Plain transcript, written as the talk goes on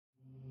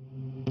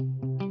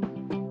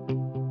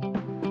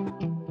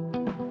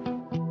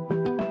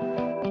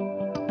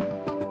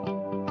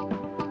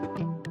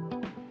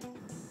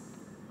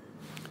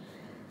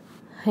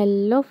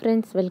Hello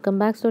friends, welcome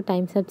back to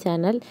times up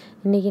channel.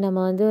 இன்றைக்கி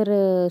நம்ம வந்து ஒரு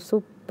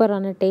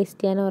சூப்பரான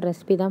டேஸ்டியான ஒரு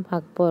ரெசிபி தான்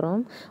பார்க்க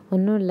போகிறோம்.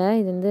 ஒன்றும் இல்லை,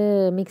 இது வந்து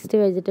மிக்ஸ்டு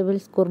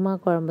வெஜிடபிள்ஸ் குருமா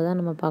குழம்பு தான்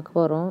நம்ம பார்க்க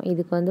போகிறோம்.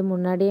 இதுக்கு வந்து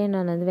முன்னாடியே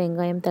நான் வந்து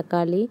வெங்காயம்,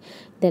 தக்காளி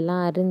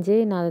இதெல்லாம் அரிஞ்சு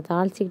நான் அதை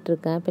தாளிச்சிக்கிட்டு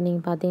இருக்கேன். இப்போ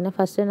நீங்கள் பார்த்தீங்கன்னா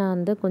ஃபஸ்ட்டு நான்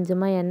வந்து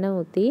கொஞ்சமாக எண்ணெய்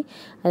ஊற்றி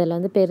அதில்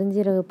வந்து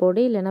பெருஞ்சீரக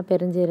பொடி இல்லைன்னா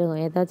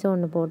பெருஞ்சீரகம் ஏதாச்சும்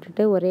ஒன்று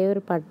போட்டுட்டு ஒரே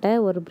ஒரு பட்டை,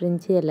 ஒரு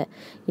பிரிஞ்சி இலை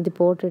இது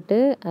போட்டுட்டு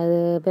அது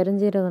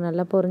பெருஞ்சீரகம்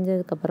நல்லா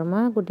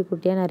பொரிஞ்சதுக்கப்புறமா குட்டி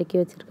குட்டியாக நறுக்கி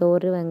வச்சுருக்க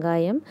ஒரு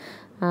வெங்காயம்,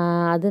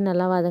 அது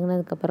நல்லா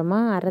வதங்கினதுக்கப்புறமா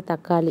அரை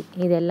தக்காளி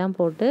இதெல்லாம்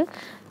போட்டு,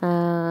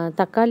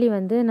 தக்காளி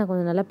வந்து நான்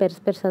கொஞ்சம் நல்லா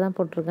பெருசு பெருசாக தான்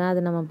போட்டிருக்கேன்.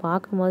 அது நம்ம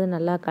பார்க்கும்போது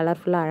நல்லா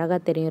கலர்ஃபுல்லாக அழகாக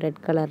தெரியும்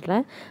ரெட் கலரில்.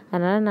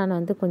 அதனால் நான்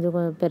வந்து கொஞ்சம்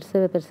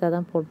பெருசாக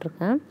தான்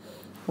போட்டிருக்கேன்.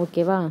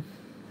 ஓகேவா?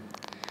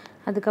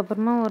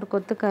 அதுக்கப்புறமா ஒரு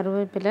கொத்து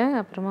கருவேப்பிலை,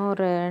 அப்புறமா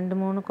ஒரு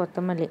 2-3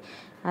 கொத்தமல்லி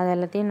அது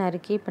எல்லாத்தையும்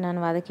நறுக்கி இப்போ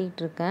நான்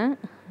வதக்கிக்கிட்டு இருக்கேன்.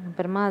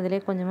 அப்புறமா அதிலே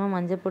கொஞ்சமாக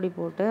மஞ்சள் பொடி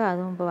போட்டு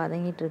அதுவும் இப்போ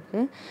வதங்கிட்டுருக்கு.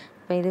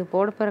 இப்போ இதுக்கு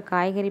போட போகிற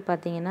காய்கறி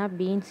பார்த்திங்கன்னா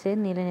பீன்ஸு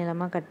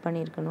நீளமாக கட்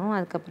பண்ணியிருக்கணும்.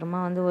 அதுக்கப்புறமா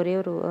வந்து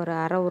ஒரு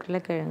அரை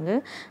உருளைக்கிழங்கு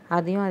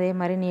அதையும் அதே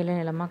மாதிரி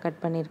நீளமாக கட்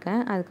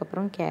பண்ணியிருக்கேன்.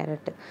 அதுக்கப்புறம்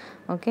கேரட்டு.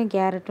 ஓகே,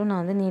 கேரட்டும்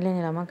நான் வந்து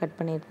நீளமாக கட்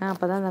பண்ணியிருக்கேன்.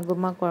 அப்போ தான் அந்த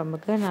குருமா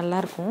குழம்புக்கு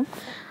நல்லாயிருக்கும்,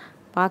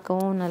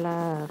 பார்க்கவும் நல்லா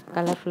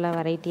கலர்ஃபுல்லாக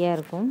வெரைட்டியாக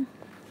இருக்கும்.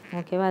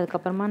 ஓகேவா?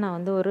 அதுக்கப்புறமா நான்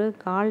வந்து ஒரு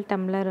 1/4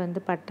 டம்ளர் வந்து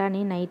பட்டாணி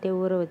நைட்டே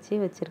ஊற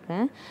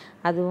வச்சுருக்கேன்,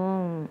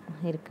 அதுவும்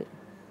இருக்குது.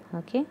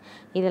 ஓகே,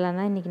 இதெல்லாம்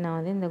தான் இன்றைக்கி நான்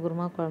வந்து இந்த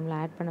குருமா குழம்புல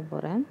ஆட் பண்ண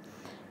போகிறேன்.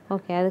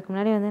 ஓகே, அதுக்கு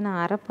முன்னாடி வந்து நான்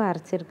அரைப்பு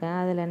அரைச்சிருக்கேன்.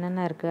 அதில்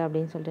என்னென்ன இருக்குது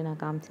அப்படின்னு சொல்லிட்டு நான்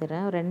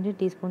காமிச்சிடுறேன். 2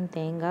 டீஸ்பூன்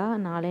தேங்காய்,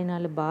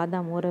 4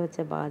 பாதாம், ஊற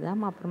வச்ச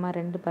பாதாம், அப்புறமா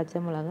 2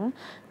 பச்சை மிளகா,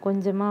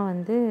 கொஞ்சமாக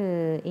வந்து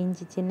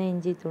இஞ்சி, சின்ன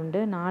இஞ்சி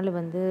துண்டு, 4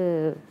 வந்து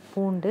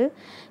பூண்டு,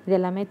 இது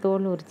எல்லாமே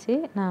தோல் உரித்து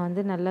நான்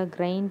வந்து நல்லா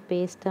கிரைண்ட்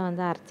பேஸ்ட்டாக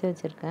வந்து அரைச்சி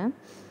வச்சுருக்கேன்.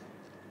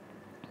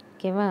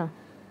 ஓகேவா?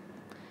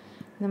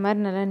 இந்த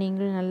மாதிரி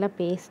நீங்களும் நல்லா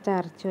பேஸ்ட்டாக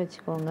அரைச்சி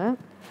வச்சுக்கோங்க.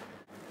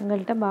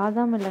 உங்கள்கிட்ட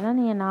பாதாம் இல்லைன்னா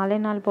நீங்கள்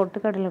 4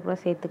 பொட்டுக்கடலை கூட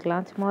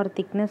சேர்த்துக்கலாம். சும்மா ஒரு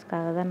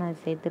திக்னஸ்க்காக தான்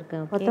நான்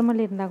சேர்த்துருக்கேன்.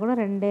 கொத்தமல்லி இருந்தால் கூட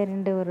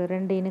ஒரு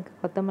 2 இனுக்கு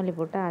கொத்தமல்லி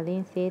போட்டு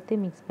அதையும் சேர்த்து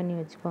மிக்ஸ் பண்ணி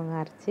வச்சுக்கோங்க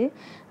அரைச்சி.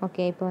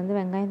 ஓகே, இப்போ வந்து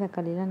வெங்காயம்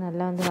தக்காளிலாம்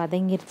நல்லா வந்து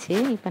வதங்கிருச்சு.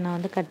 இப்போ நான்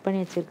வந்து கட்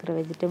பண்ணி வச்சுருக்கிற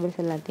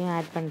வெஜிடபிள்ஸ் எல்லாத்தையும்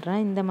ஆட்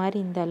பண்ணுறேன்.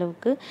 இந்த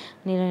அளவுக்கு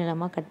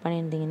நீளமாக கட்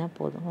பண்ணியிருந்தீங்கன்னா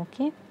போதும்.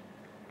 ஓகே,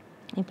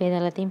 இப்போ இது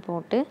எல்லாத்தையும்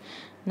போட்டு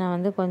நான்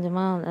வந்து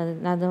கொஞ்சமாக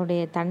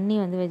அதோடைய தண்ணி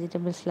வந்து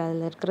வெஜிடபிள்ஸில்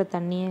அதில் இருக்கிற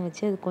தண்ணியை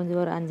வச்சு அது கொஞ்சம்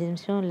ஒரு 5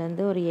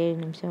 நிமிஷம்லேருந்து ஒரு 7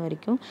 நிமிஷம்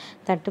வரைக்கும்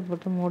தட்டு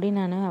போட்டு மூடி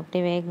நான்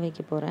அப்படியே வேக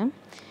வைக்க போகிறேன்.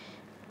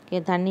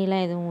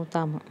 தண்ணிலாம் எதுவும்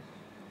ஊற்றாமல்.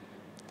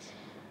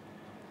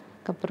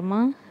 அதுக்கப்புறமா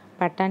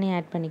பட்டாணி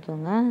ஆட்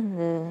பண்ணிக்கோங்க.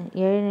 இந்த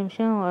 7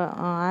 நிமிஷம்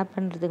ஆட்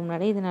பண்ணுறதுக்கு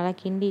முன்னாடி இது நல்லா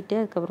கிண்டிட்டு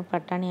அதுக்கப்புறம்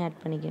பட்டாணி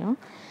ஆட் பண்ணிக்கணும்.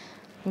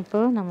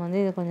 இப்போது நம்ம வந்து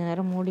இதை கொஞ்சம்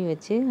நேரம் மூடி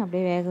வச்சு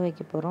அப்படியே வேக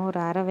வைக்க போகிறோம். ஒரு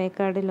அரை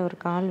வேக்காடு இல்லை ஒரு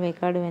 1/4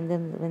 வேக்காடு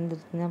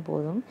வெந்துருச்சுன்னா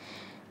போதும்.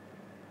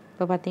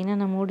 இப்போ பார்த்திங்கன்னா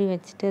நான் மூடி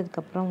வச்சுட்டு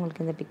அதுக்கப்புறம்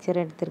உங்களுக்கு இந்த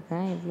பிக்சர்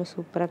எடுத்திருக்கேன். எவ்வளோ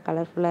சூப்பராக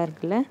கலர்ஃபுல்லாக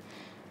இருக்குல்ல?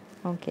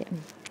 ஓகே,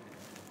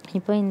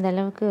 இப்போ இந்த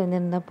அளவுக்கு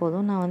இருந்தால்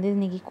போதும். நான் வந்து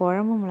இன்றைக்கி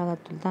குழம்பு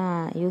மிளகாத்தூள் தான்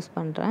யூஸ்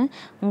பண்ணுறேன்.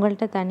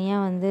 உங்கள்கிட்ட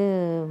தனியாக வந்து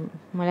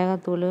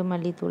மிளகாத்தூள்,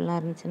 மல்லித்தூள்லாம்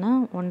இருந்துச்சுன்னா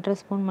 1.5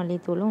 ஸ்பூன்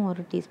மல்லித்தூளும்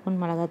 1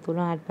 டீஸ்பூன்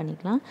மிளகாத்தூளும் ஆட்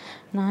பண்ணிக்கலாம்.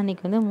 நான்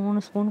இன்றைக்கி வந்து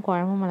 3 ஸ்பூன்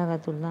குழம்பு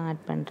மிளகாத்தூள் தான்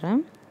ஆட்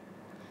பண்ணுறேன்.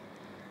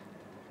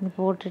 இது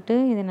போட்டுட்டு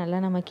இதை நல்லா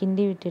நம்ம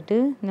கிண்டி விட்டுட்டு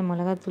இந்த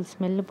மிளகாத்தூள்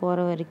ஸ்மெல்லு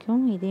போகிற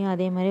வரைக்கும் இதையும்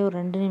அதே மாதிரி ஒரு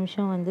 2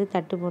 நிமிஷம் வந்து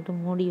தட்டு போட்டு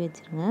மூடி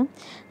வச்சுருங்க.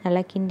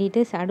 நல்லா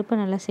கிண்டிட்டு அடுப்பை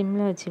நல்லா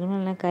சிம்மில் வச்சுக்கணும்.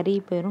 நல்லா கறி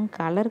போயிடும்,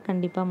 கலர்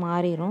கண்டிப்பாக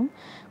மாறிடும்,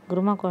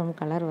 குருமா குழம்பு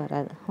கலர்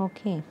வராது.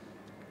 ஓகே,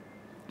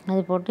 அது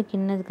போட்டு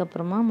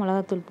கிண்ணதுக்கப்புறமா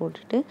மிளகாத்தூள்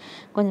போட்டுட்டு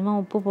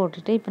கொஞ்சமாக உப்பு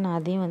போட்டுட்டு இப்போ நான்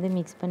அதையும் வந்து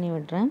மிக்ஸ் பண்ணி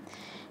விடுறேன்.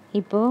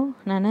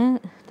 இப்போது நான்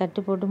தட்டு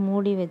போட்டு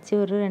மூடி வச்சு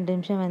ஒரு 2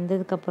 நிமிஷம்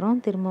வெந்ததுக்கப்புறம்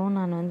திரும்பவும்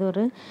நான்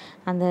வந்து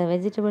அந்த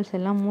வெஜிடபிள்ஸ்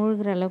எல்லாம்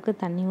மூழ்கிற அளவுக்கு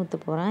தண்ணி ஊற்ற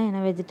போகிறேன்.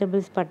 ஏன்னா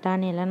வெஜிடபிள்ஸ்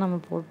பட்டாணி எல்லாம் நம்ம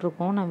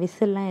போட்டிருக்கோம், நான்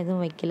விசில்லாம்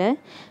எதுவும் வைக்கல.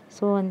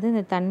 ஸோ வந்து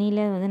இந்த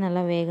தண்ணியில் வந்து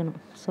நல்லா வேகணும்.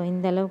 ஸோ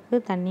இந்த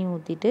அளவுக்கு தண்ணி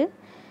ஊற்றிட்டு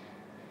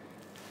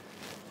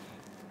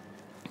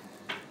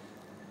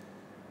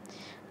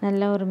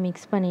நல்லா ஒரு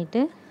மிக்ஸ்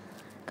பண்ணிவிட்டு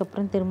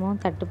அதுக்கப்புறம் திரும்பவும்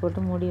தட்டு போட்டு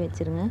மூடி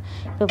வச்சுருங்க.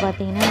 இப்போ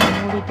பார்த்தீங்கன்னா நான்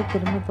மூடிட்டு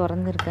திரும்ப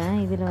திறந்துருக்கேன்.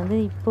 இதில் வந்து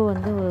இப்போ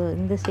வந்து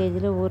இந்த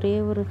ஸ்டேஜில் ஒரே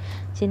ஒரு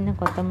சின்ன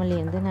கொத்தமல்லி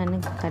வந்து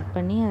நான் கட்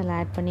பண்ணி அதில்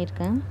ஆட்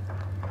பண்ணியிருக்கேன்.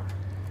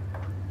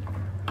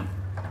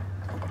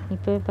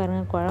 இப்போவே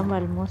பாருங்கள் குழம்பு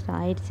ஆல்மோஸ்ட்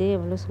ஆயிடுச்சு,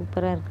 எவ்வளோ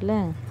சூப்பராக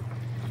இருக்குல்ல?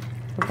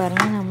 இப்போ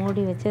பாருங்கள் நான்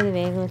மூடி வச்சு அதை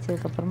வேக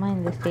வச்சதுக்கப்புறமா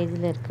இந்த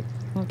ஸ்டேஜில் இருக்குது.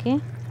 ஓகே,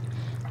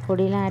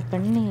 பொடியெலாம் ஆட்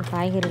பண்ணி நீங்கள்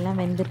காய்கறிலாம்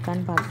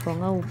வெந்திருக்கான்னு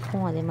பார்த்துக்கோங்க.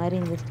 உப்பும் அதே மாதிரி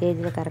இந்த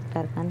ஸ்டேஜில்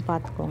கரெக்டாக இருக்கான்னு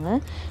பார்த்துக்கோங்க.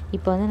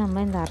 இப்போ வந்து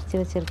நம்ம இந்த அரைச்சி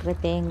வச்சுருக்கிற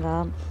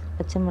தேங்காய்,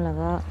 பச்சை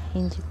மிளகா,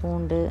 இஞ்சி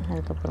பூண்டு,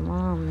 அதுக்கப்புறமா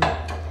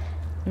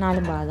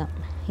 4 பாதாம்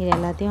இது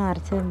எல்லாத்தையும்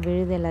அரைச்சி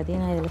விழுது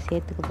எல்லாத்தையும் நான் இதில்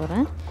சேர்த்துக்க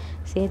போகிறேன்.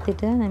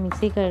 சேர்த்துட்டு அந்த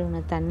மிக்ஸி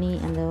கழுவின தண்ணி,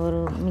 அந்த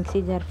ஒரு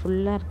மிக்ஸி ஜார்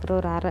ஃபுல்லாக இருக்கிற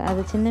ஒரு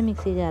அது சின்ன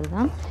மிக்ஸி ஜார்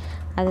தான்,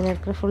 அதில்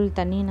இருக்கிற ஃபுல்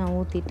தண்ணியை நான்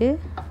ஊற்றிட்டு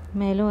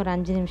மேலும் ஒரு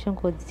 5 நிமிஷம்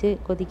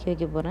கொதிக்க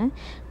வைக்க போகிறேன்.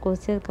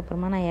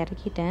 கொதிச்சதுக்கப்புறமா நான்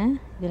இறக்கிட்டேன்.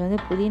 இதில் வந்து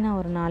புதினா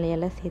ஒரு 4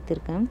 இலை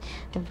சேர்த்துருக்கேன்.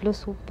 இவ்வளோ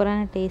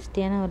சூப்பரான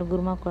டேஸ்டியான ஒரு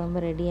குருமா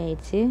குழம்பு ரெடி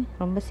ஆயிடுச்சு.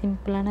 ரொம்ப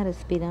சிம்பிளான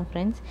ரெசிபி தான்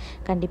ஃப்ரெண்ட்ஸ்.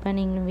 கண்டிப்பாக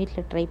நீங்களும்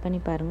வீட்டில் ட்ரை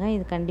பண்ணி பாருங்கள்.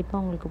 இது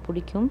கண்டிப்பாக உங்களுக்கு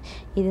பிடிக்கும்.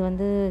 இது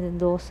வந்து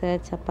தோசை,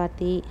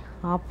 சப்பாத்தி,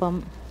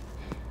 ஆப்பம்,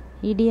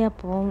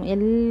 இடியாப்பம்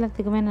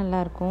எல்லாத்துக்குமே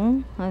நல்லாயிருக்கும்.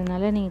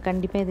 அதனால் நீங்கள்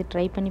கண்டிப்பாக இது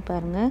ட்ரை பண்ணி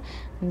பாருங்கள்.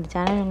 இந்த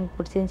சேனல் உங்களுக்கு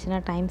பிடிச்சிருந்துச்சின்னா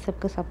டைம்ஸ்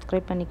அப்க்கு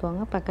சப்ஸ்கிரைப்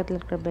பண்ணிக்கோங்க. பக்கத்தில்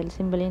இருக்கிற பெல்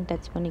சிம்பிளையும்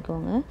டச்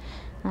பண்ணிக்கோங்க.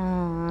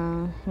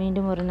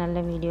 மீண்டும் ஒரு நல்ல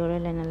வீடியோவில்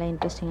இல்லை நல்ல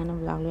இன்ட்ரெஸ்டிங்கான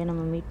விலாக்லையோ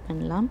நம்ம மீட்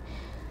பண்ணலாம்.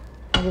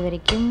 அது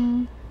வரைக்கும்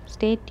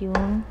ஸ்டே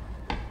டியூன்.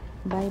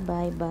 பாய்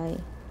பாய் பாய்.